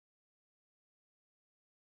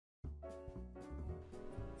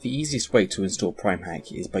The easiest way to install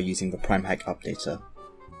PrimeHack is by using the PrimeHack updater.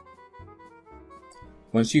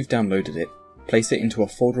 Once you've downloaded it, place it into a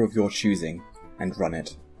folder of your choosing and run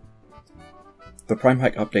it. The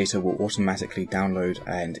PrimeHack updater will automatically download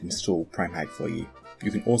and install PrimeHack for you. You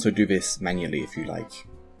can also do this manually if you like.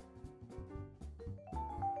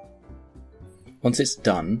 Once it's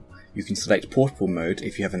done, you can select portable mode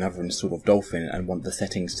if you have another install of Dolphin and want the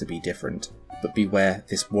settings to be different, but beware,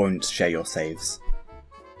 this won't share your saves.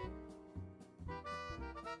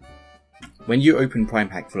 When you open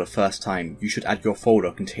PrimeHack for the first time, you should add your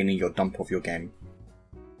folder containing your dump of your game.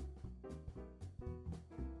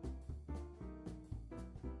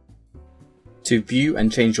 To view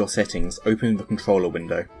and change your settings, open the controller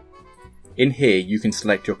window. In here you can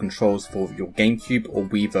select your controls for your GameCube or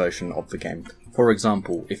Wii version of the game. For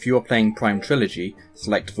example, if you are playing Prime Trilogy,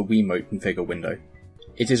 select the Wiimote configure window.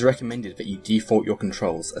 It is recommended that you default your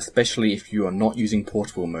controls, especially if you are not using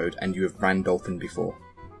portable mode and you have ran Dolphin before.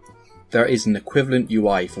 There is an equivalent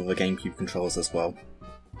UI for the GameCube controls as well.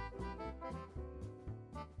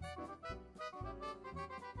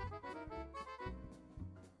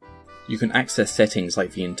 You can access settings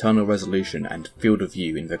like the internal resolution and field of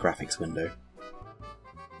view in the graphics window.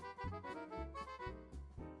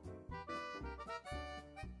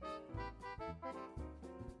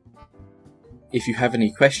 If you have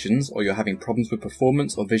any questions or you're having problems with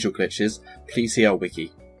performance or visual glitches, please see our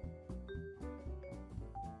wiki.